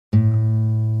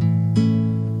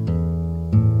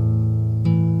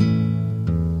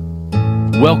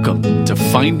Welcome to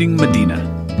Finding Medina,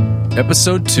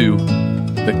 Episode 2,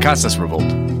 The Casas Revolt.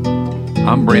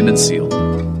 I'm Brandon Seal.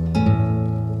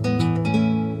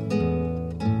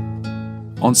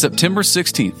 On September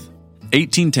 16th,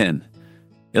 1810,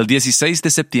 el 16 de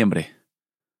septiembre,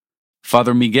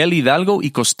 Father Miguel Hidalgo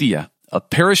y Costilla, a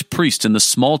parish priest in the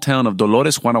small town of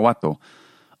Dolores, Guanajuato,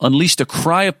 unleashed a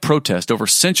cry of protest over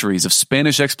centuries of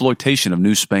Spanish exploitation of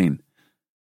New Spain.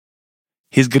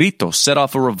 His grito set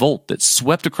off a revolt that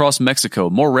swept across Mexico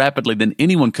more rapidly than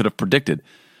anyone could have predicted,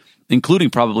 including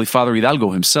probably Father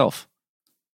Hidalgo himself.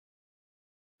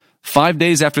 5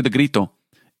 days after the grito,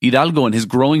 Hidalgo and his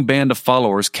growing band of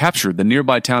followers captured the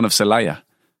nearby town of Celaya.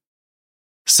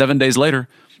 7 days later,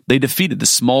 they defeated the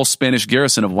small Spanish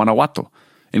garrison of Guanajuato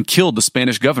and killed the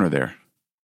Spanish governor there.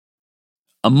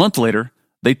 A month later,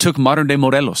 they took modern-day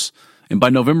Morelos, and by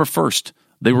November 1st,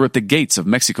 they were at the gates of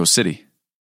Mexico City.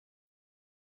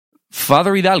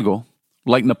 Father Hidalgo,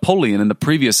 like Napoleon in the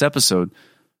previous episode,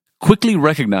 quickly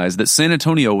recognized that San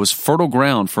Antonio was fertile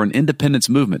ground for an independence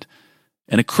movement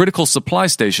and a critical supply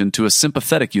station to a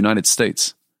sympathetic United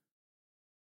States.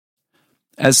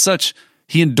 As such,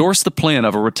 he endorsed the plan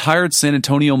of a retired San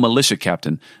Antonio militia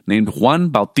captain named Juan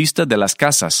Bautista de las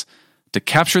Casas to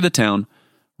capture the town,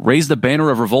 raise the banner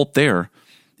of revolt there,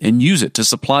 and use it to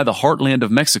supply the heartland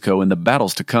of Mexico in the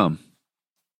battles to come.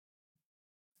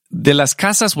 De las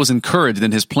Casas was encouraged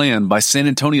in his plan by San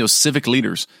Antonio's civic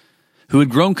leaders, who had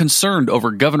grown concerned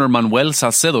over Governor Manuel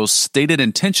Salcedo's stated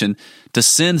intention to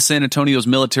send San Antonio's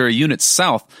military units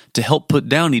south to help put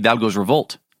down Hidalgo's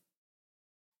revolt.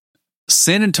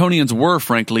 San Antonians were,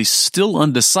 frankly, still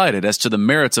undecided as to the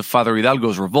merits of Father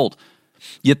Hidalgo's revolt,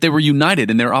 yet they were united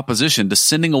in their opposition to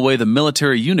sending away the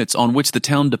military units on which the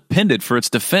town depended for its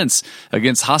defense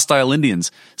against hostile Indians,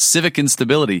 civic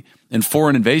instability, and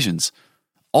foreign invasions,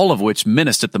 all of which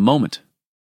menaced at the moment.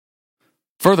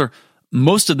 Further,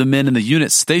 most of the men in the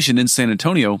units stationed in San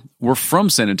Antonio were from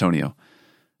San Antonio,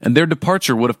 and their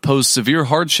departure would have posed severe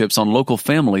hardships on local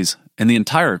families and the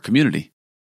entire community.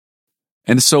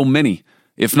 And so many,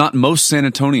 if not most San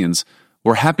Antonians,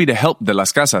 were happy to help de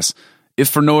las Casas, if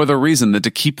for no other reason than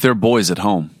to keep their boys at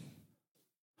home.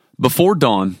 Before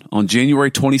dawn, on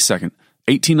January 22nd,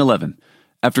 1811,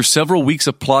 after several weeks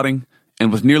of plotting,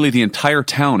 and with nearly the entire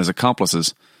town as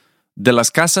accomplices, de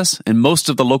las Casas and most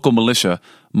of the local militia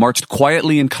marched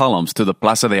quietly in columns to the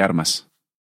Plaza de Armas.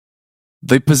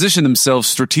 They positioned themselves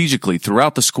strategically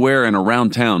throughout the square and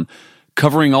around town,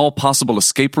 covering all possible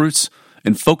escape routes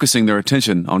and focusing their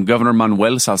attention on Governor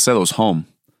Manuel Salcedo's home.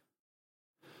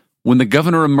 When the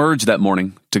governor emerged that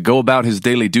morning to go about his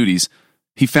daily duties,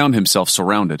 he found himself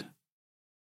surrounded.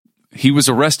 He was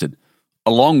arrested,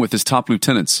 along with his top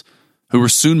lieutenants, who were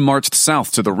soon marched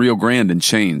south to the Rio Grande in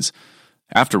chains,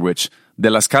 after which de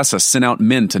las Casas sent out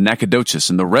men to Nacogdoches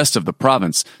and the rest of the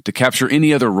province to capture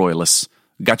any other royalists,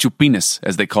 gachupines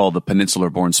as they call the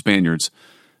peninsular-born Spaniards,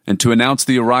 and to announce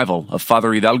the arrival of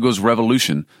Father Hidalgo's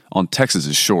revolution on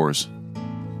Texas's shores.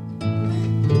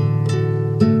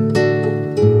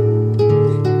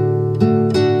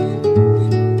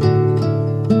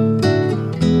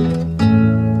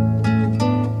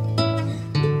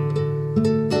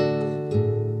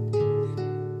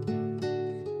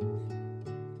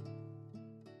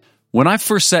 When I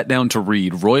first sat down to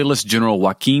read Royalist General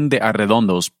Joaquin de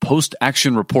Arredondo's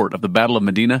post-action report of the Battle of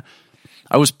Medina,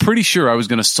 I was pretty sure I was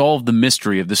going to solve the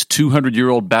mystery of this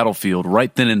 200-year-old battlefield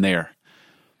right then and there.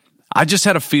 I just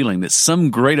had a feeling that some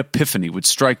great epiphany would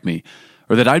strike me,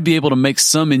 or that I'd be able to make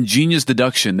some ingenious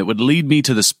deduction that would lead me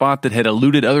to the spot that had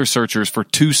eluded other searchers for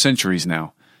 2 centuries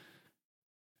now.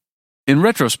 In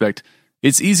retrospect,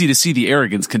 it's easy to see the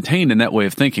arrogance contained in that way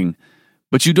of thinking,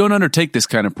 but you don't undertake this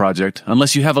kind of project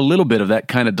unless you have a little bit of that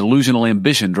kind of delusional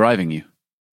ambition driving you.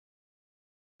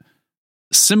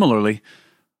 Similarly,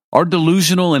 our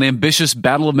delusional and ambitious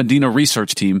Battle of Medina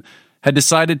research team had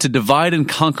decided to divide and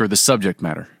conquer the subject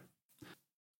matter.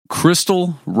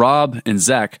 Crystal, Rob, and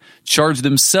Zach charged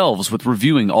themselves with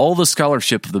reviewing all the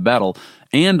scholarship of the battle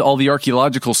and all the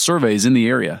archaeological surveys in the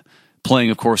area, playing,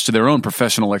 of course, to their own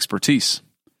professional expertise.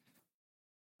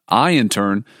 I, in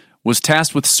turn, was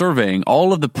tasked with surveying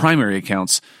all of the primary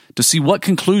accounts to see what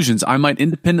conclusions I might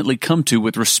independently come to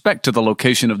with respect to the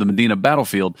location of the Medina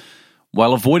battlefield,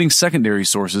 while avoiding secondary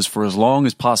sources for as long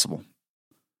as possible.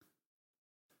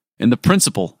 And the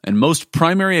principal and most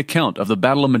primary account of the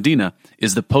Battle of Medina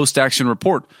is the post-action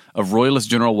report of Royalist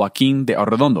General Joaquin de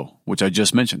Arredondo, which I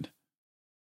just mentioned.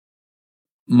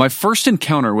 My first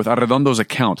encounter with Arredondo's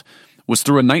account was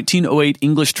through a 1908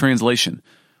 English translation,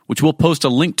 which we'll post a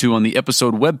link to on the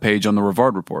episode webpage on the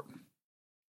Rivard Report.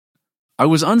 I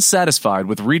was unsatisfied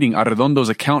with reading Arredondo's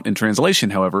account in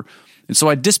translation, however, and so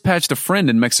I dispatched a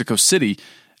friend in Mexico City,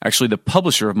 actually the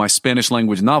publisher of my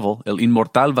Spanish-language novel, El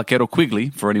Inmortal Vaquero Quigley,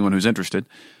 for anyone who's interested.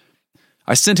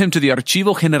 I sent him to the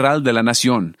Archivo General de la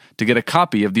Nación to get a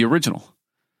copy of the original.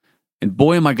 And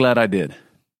boy, am I glad I did.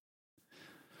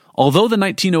 Although the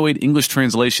 1908 English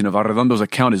translation of Arredondo's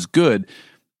account is good,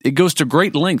 it goes to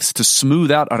great lengths to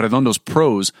smooth out Arredondo's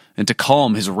prose and to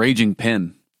calm his raging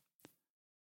pen.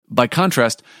 By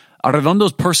contrast,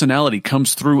 Arredondo's personality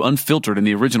comes through unfiltered in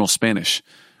the original Spanish,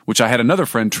 which I had another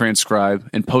friend transcribe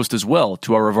and post as well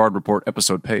to our Rivard Report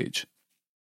episode page.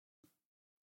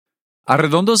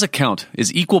 Arredondo's account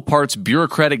is equal parts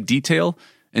bureaucratic detail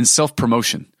and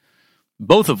self-promotion,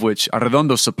 both of which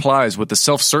Arredondo supplies with the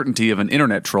self-certainty of an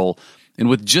internet troll and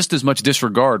with just as much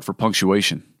disregard for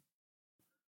punctuation.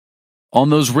 On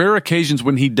those rare occasions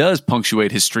when he does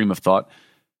punctuate his stream of thought,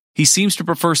 he seems to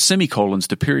prefer semicolons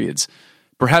to periods,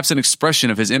 perhaps an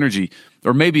expression of his energy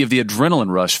or maybe of the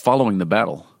adrenaline rush following the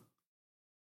battle.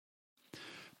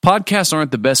 Podcasts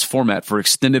aren't the best format for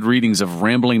extended readings of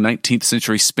rambling 19th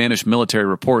century Spanish military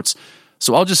reports,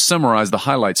 so I'll just summarize the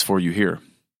highlights for you here.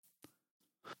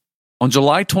 On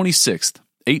July 26,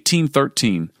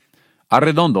 1813,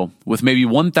 Arredondo, with maybe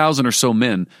 1,000 or so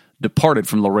men, departed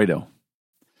from Laredo.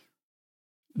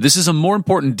 This is a more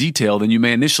important detail than you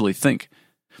may initially think,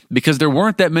 because there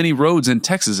weren't that many roads in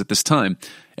Texas at this time,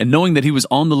 and knowing that he was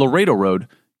on the Laredo Road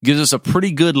gives us a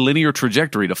pretty good linear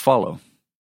trajectory to follow.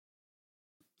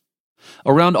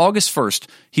 Around August 1st,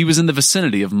 he was in the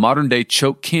vicinity of modern-day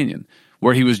Choke Canyon,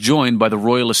 where he was joined by the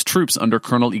Royalist troops under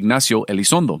Colonel Ignacio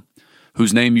Elizondo,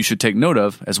 whose name you should take note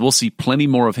of, as we'll see plenty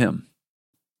more of him.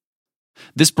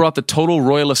 This brought the total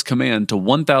Royalist command to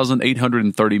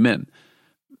 1,830 men.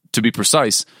 To be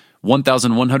precise,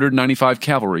 1,195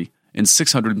 cavalry and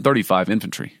 635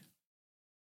 infantry.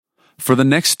 For the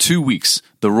next 2 weeks,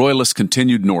 the Royalists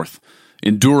continued north,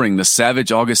 enduring the savage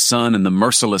August sun and the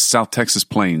merciless South Texas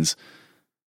plains.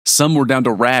 Some were down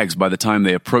to rags by the time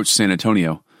they approached San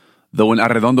Antonio, though in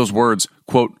Arredondo's words,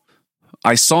 quote,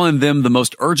 I saw in them the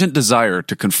most urgent desire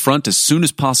to confront as soon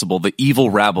as possible the evil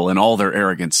rabble and all their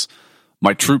arrogance.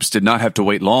 My troops did not have to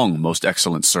wait long, most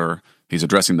excellent sir, he's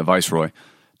addressing the viceroy,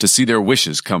 to see their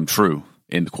wishes come true,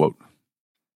 end quote.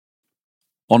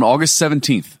 On August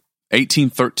 17th,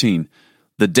 1813,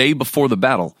 the day before the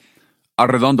battle,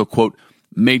 Arredondo, quote,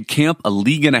 made camp a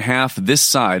league and a half this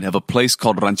side of a place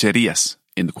called Rancherias,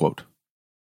 end quote.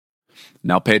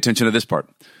 Now pay attention to this part.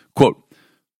 Quote,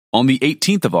 on the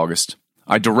 18th of August,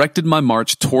 I directed my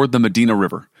march toward the Medina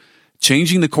River,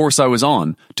 changing the course I was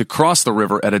on to cross the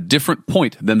river at a different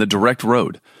point than the direct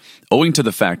road, owing to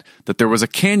the fact that there was a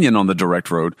canyon on the direct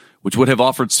road which would have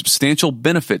offered substantial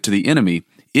benefit to the enemy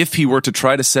if he were to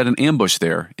try to set an ambush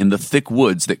there in the thick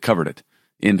woods that covered it,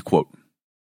 end quote.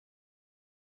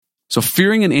 So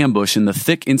fearing an ambush in the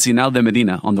thick Encinal de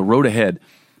Medina on the road ahead,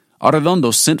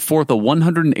 Arredondo sent forth a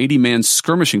 180-man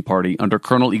skirmishing party under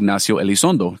Colonel Ignacio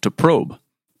Elizondo to probe.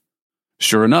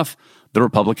 Sure enough, the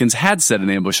Republicans had set an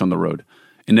ambush on the road,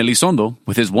 and Elizondo,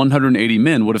 with his 180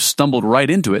 men, would have stumbled right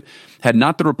into it had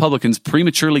not the Republicans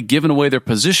prematurely given away their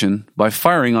position by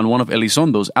firing on one of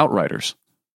Elizondo's outriders.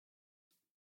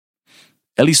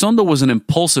 Elizondo was an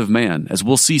impulsive man, as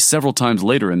we'll see several times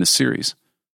later in this series.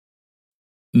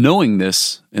 Knowing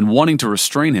this and wanting to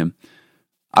restrain him,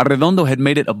 Arredondo had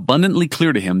made it abundantly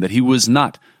clear to him that he was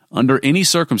not, under any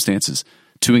circumstances,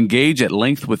 to engage at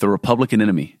length with the Republican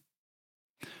enemy.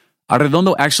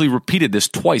 Arredondo actually repeated this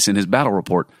twice in his battle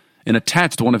report and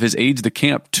attached one of his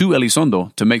aides-de-camp to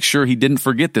Elizondo to make sure he didn't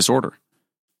forget this order.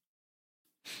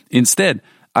 Instead,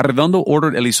 Arredondo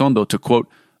ordered Elizondo to, quote,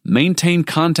 maintain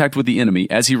contact with the enemy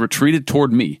as he retreated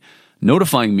toward me,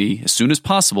 notifying me as soon as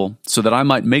possible so that I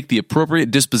might make the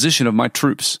appropriate disposition of my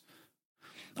troops.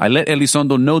 I let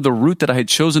Elizondo know the route that I had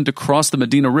chosen to cross the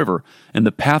Medina River and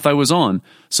the path I was on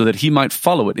so that he might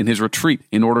follow it in his retreat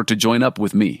in order to join up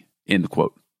with me, end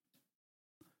quote.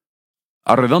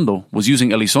 Arredondo was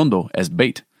using Elizondo as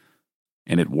bait,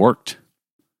 and it worked.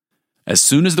 As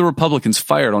soon as the Republicans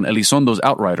fired on Elizondo's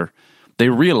outrider, they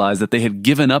realized that they had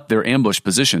given up their ambush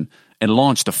position and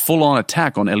launched a full-on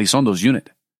attack on Elizondo's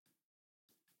unit.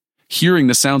 Hearing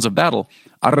the sounds of battle,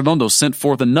 Arredondo sent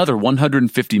forth another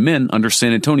 150 men under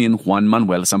San Antonian Juan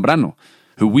Manuel Zambrano,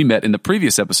 who we met in the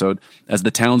previous episode as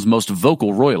the town's most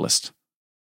vocal royalist.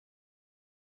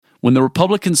 When the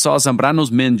Republicans saw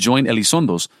Zambrano's men join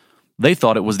Elizondo's, they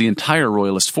thought it was the entire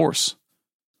royalist force.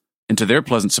 And to their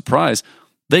pleasant surprise,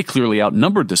 they clearly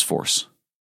outnumbered this force.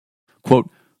 Quote,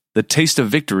 the taste of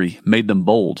victory made them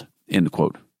bold, end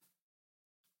quote.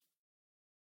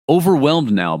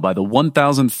 Overwhelmed now by the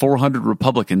 1,400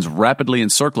 Republicans rapidly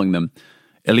encircling them,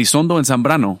 Elizondo and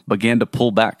Zambrano began to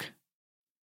pull back.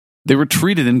 They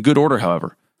retreated in good order,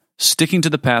 however, sticking to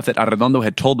the path that Arredondo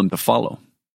had told them to follow.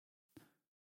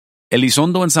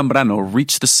 Elizondo and Zambrano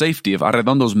reached the safety of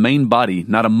Arredondo's main body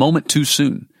not a moment too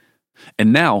soon,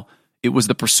 and now it was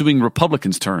the pursuing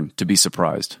Republicans' turn to be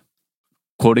surprised.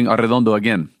 Quoting Arredondo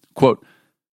again, quote,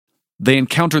 "They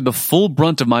encountered the full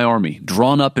brunt of my army,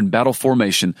 drawn up in battle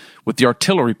formation, with the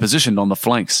artillery positioned on the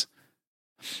flanks.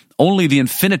 Only the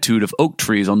infinitude of oak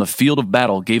trees on the field of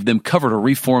battle gave them cover to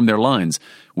reform their lines,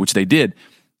 which they did,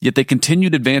 yet they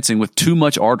continued advancing with too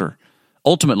much ardor,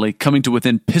 ultimately coming to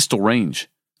within pistol range.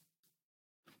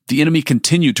 The enemy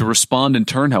continued to respond in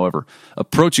turn, however,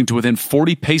 approaching to within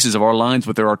 40 paces of our lines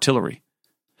with their artillery.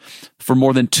 For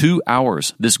more than 2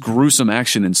 hours, this gruesome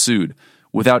action ensued,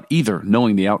 without either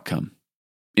knowing the outcome."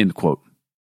 End quote.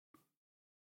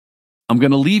 I'm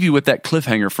going to leave you with that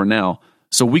cliffhanger for now,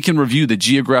 so we can review the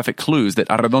geographic clues that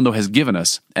Arredondo has given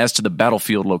us as to the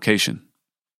battlefield location.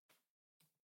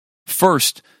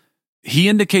 First, he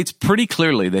indicates pretty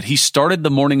clearly that he started the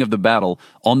morning of the battle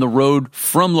on the road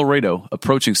from Laredo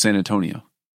approaching San Antonio.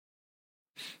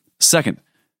 Second,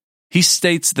 he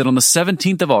states that on the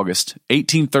 17th of August,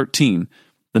 1813,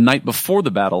 the night before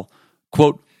the battle,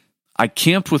 quote, "I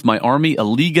camped with my army a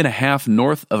league and a half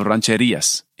north of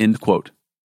Rancherias," end quote.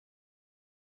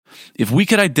 If we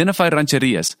could identify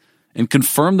Rancherias and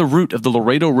confirm the route of the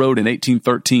Laredo Road in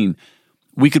 1813,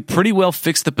 we could pretty well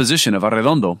fix the position of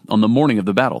Arredondo on the morning of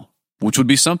the battle, which would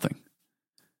be something.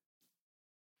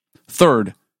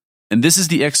 Third, and this is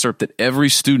the excerpt that every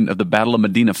student of the Battle of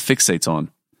Medina fixates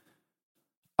on,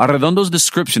 Arredondo's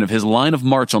description of his line of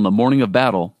march on the morning of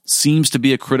battle seems to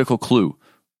be a critical clue.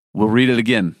 We'll read it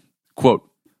again. Quote,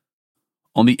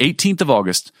 "On the 18th of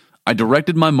August, I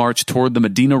directed my march toward the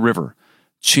Medina River,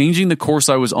 changing the course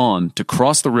I was on to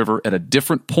cross the river at a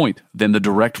different point than the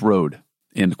direct road."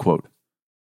 End quote.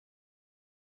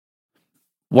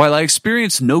 While I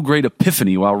experienced no great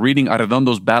epiphany while reading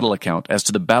Arredondo's battle account as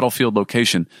to the battlefield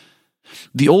location,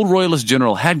 the old Royalist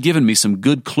general had given me some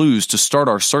good clues to start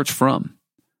our search from.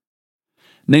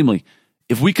 Namely,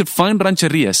 if we could find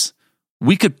Rancherias,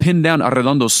 we could pin down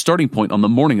Arredondo's starting point on the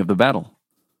morning of the battle.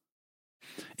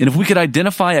 And if we could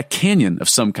identify a canyon of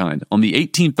some kind on the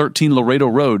 1813 Laredo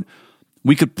Road,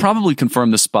 we could probably confirm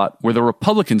the spot where the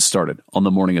Republicans started on the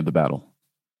morning of the battle.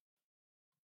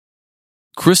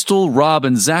 Crystal, Rob,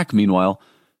 and Zach, meanwhile,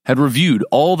 had reviewed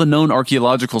all the known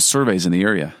archaeological surveys in the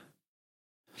area.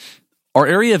 Our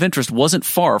area of interest wasn't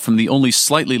far from the only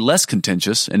slightly less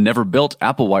contentious and never-built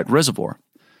Applewhite Reservoir.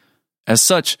 As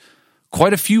such,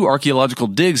 quite a few archaeological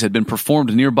digs had been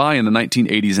performed nearby in the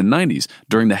 1980s and 90s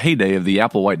during the heyday of the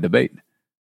Applewhite debate.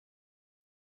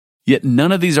 Yet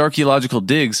none of these archaeological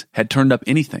digs had turned up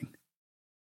anything.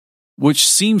 Which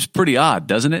seems pretty odd,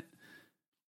 doesn't it?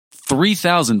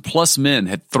 3,000 plus men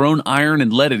had thrown iron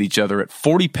and lead at each other at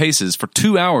 40 paces for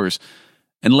 2 hours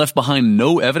and left behind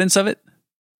no evidence of it?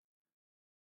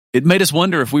 It made us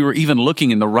wonder if we were even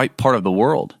looking in the right part of the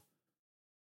world.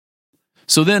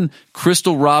 So then,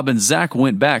 Crystal, Rob, and Zach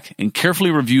went back and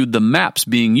carefully reviewed the maps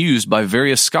being used by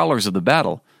various scholars of the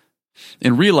battle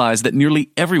and realized that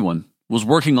nearly everyone was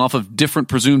working off of different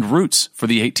presumed routes for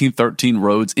the 1813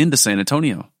 roads into San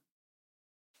Antonio.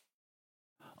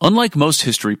 Unlike most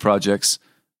history projects,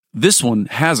 this one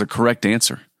has a correct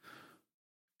answer.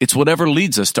 It's whatever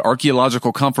leads us to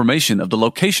archaeological confirmation of the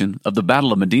location of the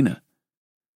Battle of Medina.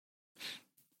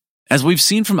 As we've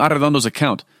seen from Arredondo's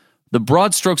account, the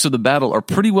broad strokes of the battle are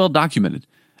pretty well documented,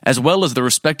 as well as the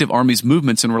respective armies'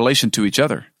 movements in relation to each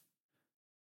other.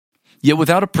 Yet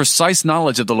without a precise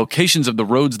knowledge of the locations of the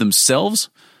roads themselves,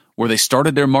 where they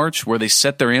started their march, where they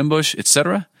set their ambush,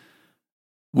 etc.,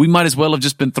 we might as well have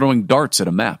just been throwing darts at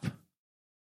a map.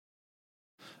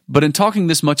 But in talking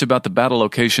this much about the battle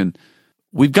location,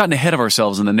 we've gotten ahead of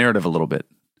ourselves in the narrative a little bit.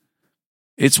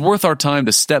 It's worth our time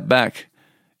to step back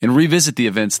and revisit the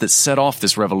events that set off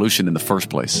this revolution in the first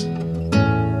place.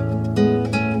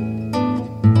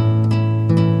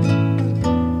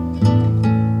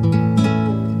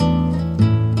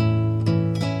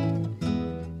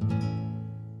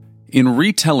 In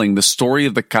retelling the story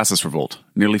of the Casas Revolt,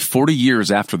 nearly 40 years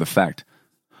after the fact,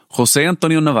 José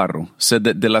Antonio Navarro said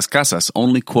that de las Casas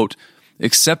only, quote,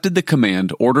 accepted the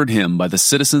command ordered him by the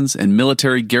citizens and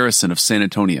military garrison of San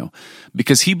Antonio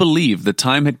because he believed the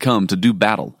time had come to do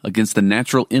battle against the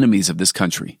natural enemies of this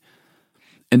country.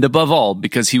 And above all,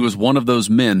 because he was one of those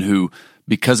men who,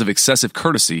 because of excessive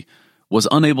courtesy, was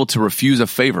unable to refuse a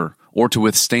favor or to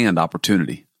withstand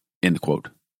opportunity, end quote.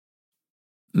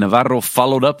 Navarro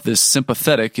followed up this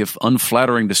sympathetic, if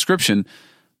unflattering description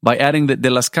by adding that De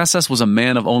las Casas was a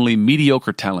man of only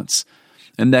mediocre talents,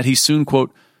 and that he soon,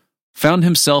 quote, found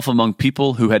himself among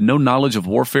people who had no knowledge of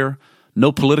warfare,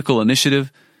 no political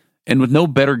initiative, and with no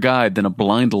better guide than a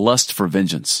blind lust for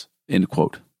vengeance, end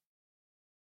quote.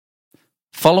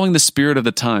 Following the spirit of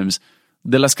the times,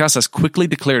 De las Casas quickly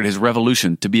declared his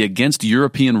revolution to be against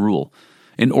European rule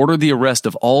and ordered the arrest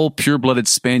of all pure-blooded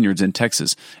Spaniards in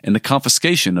Texas and the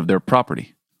confiscation of their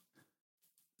property.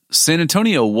 San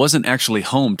Antonio wasn't actually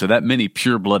home to that many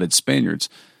pure-blooded Spaniards,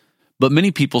 but many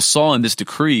people saw in this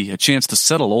decree a chance to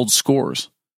settle old scores.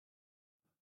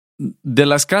 De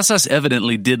las Casas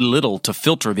evidently did little to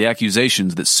filter the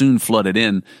accusations that soon flooded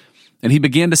in, and he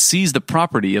began to seize the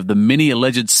property of the many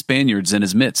alleged Spaniards in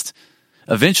his midst,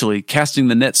 eventually casting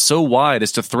the net so wide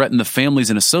as to threaten the families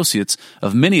and associates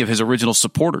of many of his original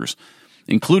supporters,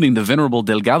 including the venerable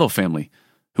Delgado family,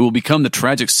 who will become the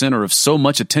tragic center of so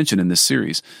much attention in this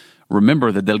series.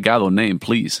 Remember the Delgado name,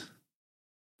 please.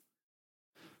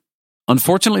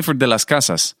 Unfortunately for De las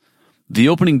Casas, the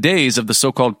opening days of the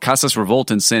so-called Casas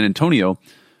Revolt in San Antonio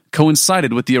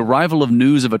coincided with the arrival of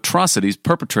news of atrocities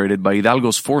perpetrated by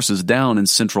Hidalgo's forces down in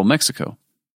central Mexico.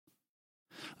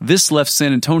 This left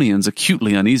San Antonians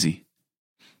acutely uneasy.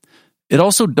 It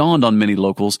also dawned on many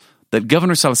locals that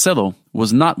Governor Salcedo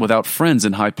was not without friends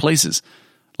in high places,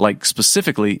 like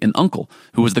specifically an uncle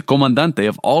who was the comandante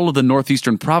of all of the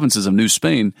northeastern provinces of New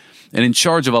Spain and in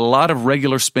charge of a lot of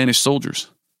regular Spanish soldiers.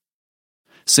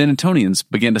 San Antonians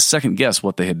began to second-guess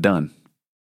what they had done.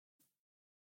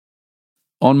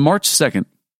 On March 2nd,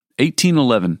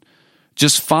 1811,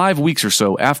 just 5 weeks or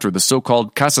so after the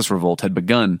so-called Casas Revolt had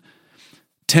begun,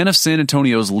 10 of San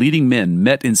Antonio's leading men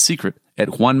met in secret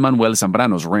at Juan Manuel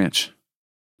Zambrano's ranch.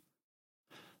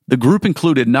 The group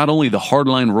included not only the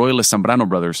hardline royalist Zambrano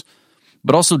brothers,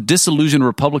 but also disillusioned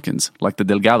Republicans like the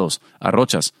Delgados,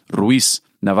 Arrochas, Ruiz,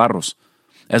 Navarros,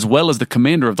 as well as the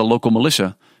commander of the local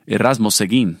militia, Erasmo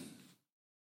Seguin.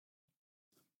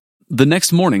 The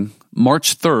next morning,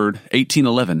 March 3rd,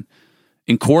 1811,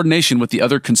 in coordination with the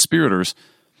other conspirators,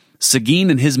 Seguin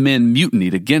and his men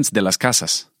mutinied against De las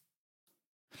Casas.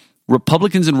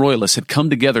 Republicans and Royalists had come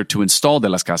together to install De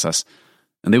las Casas,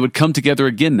 and they would come together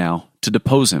again now to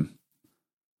depose him.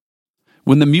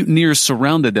 When the mutineers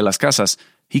surrounded De las Casas,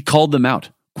 he called them out,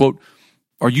 quote,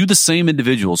 "Are you the same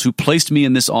individuals who placed me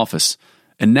in this office,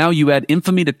 and now you add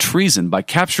infamy to treason by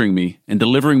capturing me and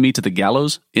delivering me to the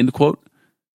gallows?" End quote.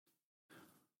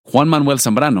 Juan Manuel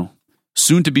Zambrano,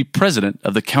 soon to be president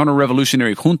of the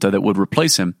counter-revolutionary junta that would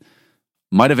replace him,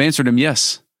 might have answered him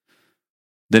yes.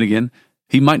 Then again,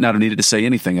 he might not have needed to say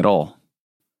anything at all.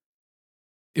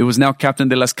 It was now Captain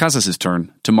de las Casas'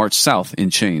 turn to march south in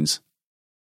chains.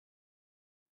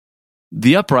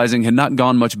 The uprising had not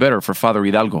gone much better for Father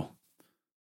Hidalgo.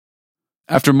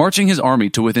 After marching his army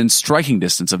to within striking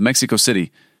distance of Mexico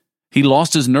City, he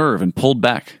lost his nerve and pulled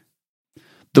back.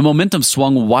 The momentum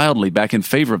swung wildly back in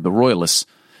favor of the Royalists,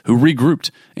 who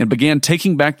regrouped and began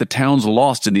taking back the towns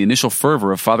lost in the initial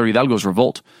fervor of Father Hidalgo's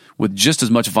revolt, with just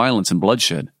as much violence and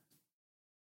bloodshed.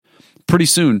 Pretty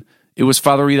soon, it was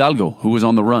Father Hidalgo who was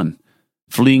on the run,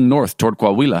 fleeing north toward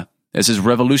Coahuila as his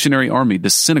revolutionary army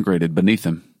disintegrated beneath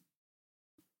him.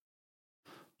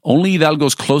 Only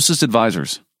Hidalgo's closest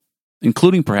advisors,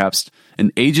 including perhaps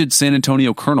an aged San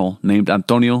Antonio colonel named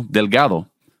Antonio Delgado,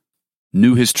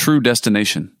 knew his true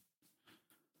destination.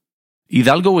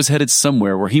 Hidalgo was headed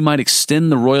somewhere where he might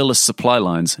extend the Royalist supply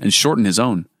lines and shorten his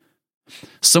own.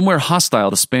 Somewhere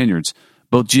hostile to Spaniards,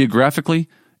 both geographically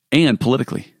and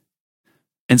politically.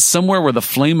 And somewhere where the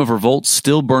flame of revolt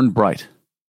still burned bright.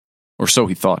 Or so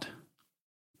he thought.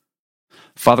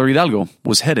 Father Hidalgo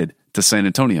was headed to San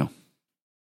Antonio.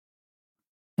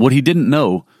 What he didn't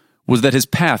know was that his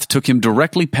path took him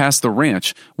directly past the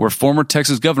ranch where former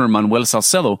Texas Governor Manuel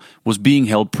Salcedo was being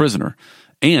held prisoner,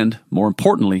 and, more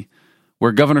importantly,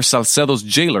 where Governor Salcedo's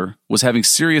jailer was having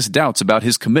serious doubts about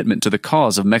his commitment to the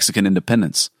cause of Mexican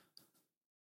independence.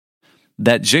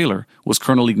 That jailer was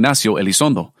Colonel Ignacio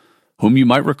Elizondo, whom you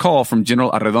might recall from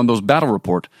General Arredondo's battle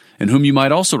report, and whom you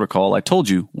might also recall I told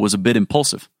you was a bit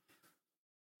impulsive.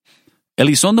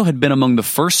 Elizondo had been among the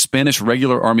first Spanish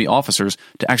regular army officers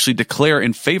to actually declare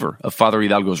in favor of Father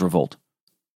Hidalgo's revolt.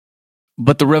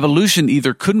 But the revolution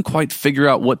either couldn't quite figure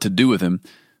out what to do with him,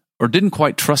 or didn't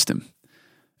quite trust him,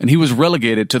 and he was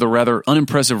relegated to the rather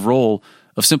unimpressive role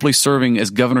of simply serving as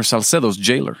Governor Salcedo's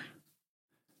jailer.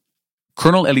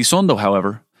 Colonel Elizondo,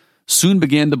 however, soon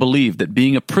began to believe that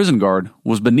being a prison guard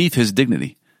was beneath his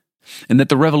dignity, and that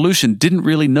the revolution didn't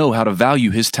really know how to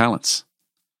value his talents.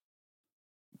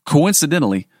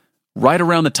 Coincidentally, Right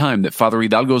around the time that Father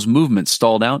Hidalgo's movement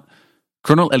stalled out,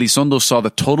 Colonel Elizondo saw the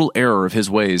total error of his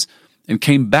ways and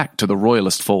came back to the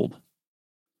royalist fold.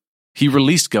 He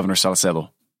released Governor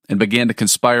Salcedo and began to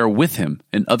conspire with him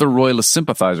and other royalist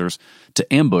sympathizers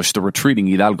to ambush the retreating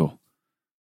Hidalgo.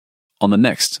 On the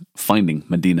next Finding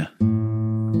Medina.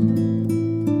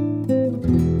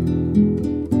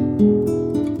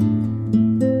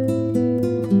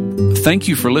 Thank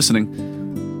you for listening.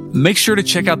 Make sure to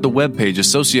check out the webpage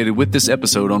associated with this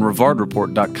episode on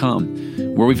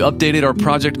rivardreport.com, where we've updated our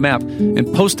project map and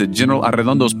posted General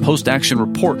Arredondo's post-action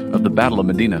report of the Battle of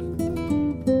Medina.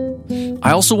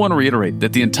 I also want to reiterate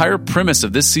that the entire premise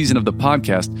of this season of the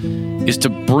podcast is to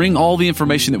bring all the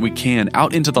information that we can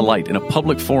out into the light in a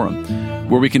public forum,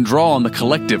 where we can draw on the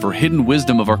collective or hidden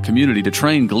wisdom of our community to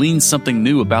try and glean something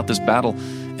new about this battle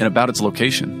and about its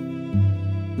location.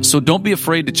 So don't be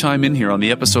afraid to chime in here on the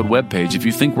episode webpage if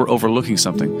you think we're overlooking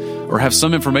something or have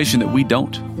some information that we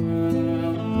don't.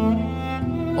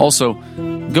 Also,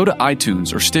 go to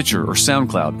iTunes or Stitcher or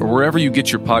SoundCloud or wherever you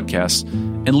get your podcasts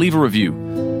and leave a review.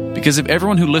 Because if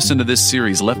everyone who listened to this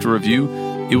series left a review,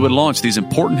 it would launch these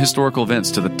important historical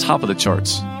events to the top of the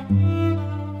charts.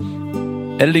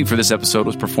 Editing for this episode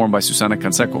was performed by Susana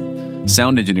Canseco.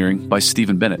 Sound engineering by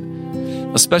Stephen Bennett.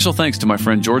 A special thanks to my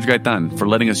friend George Gaitan for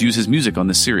letting us use his music on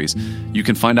this series. You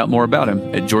can find out more about him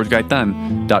at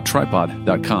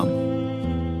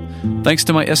georgegaitan.tripod.com. Thanks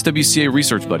to my SWCA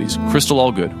research buddies, Crystal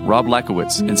Allgood, Rob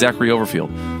Lakowitz, and Zachary Overfield,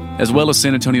 as well as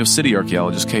San Antonio City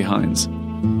archaeologist Kay Hines.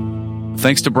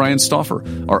 Thanks to Brian Stauffer,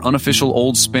 our unofficial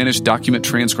Old Spanish document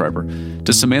transcriber,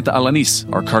 to Samantha Alanis,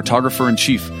 our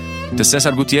cartographer-in-chief, to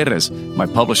Cesar Gutierrez, my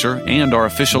publisher and our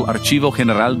official Archivo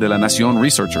General de la Nación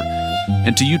researcher,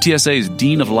 and to UTSA's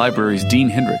Dean of Libraries, Dean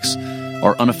Hendricks,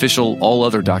 our unofficial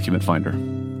all-other document finder.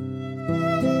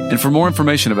 And for more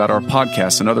information about our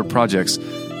podcasts and other projects,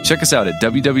 check us out at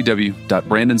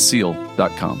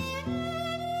www.brandonseal.com.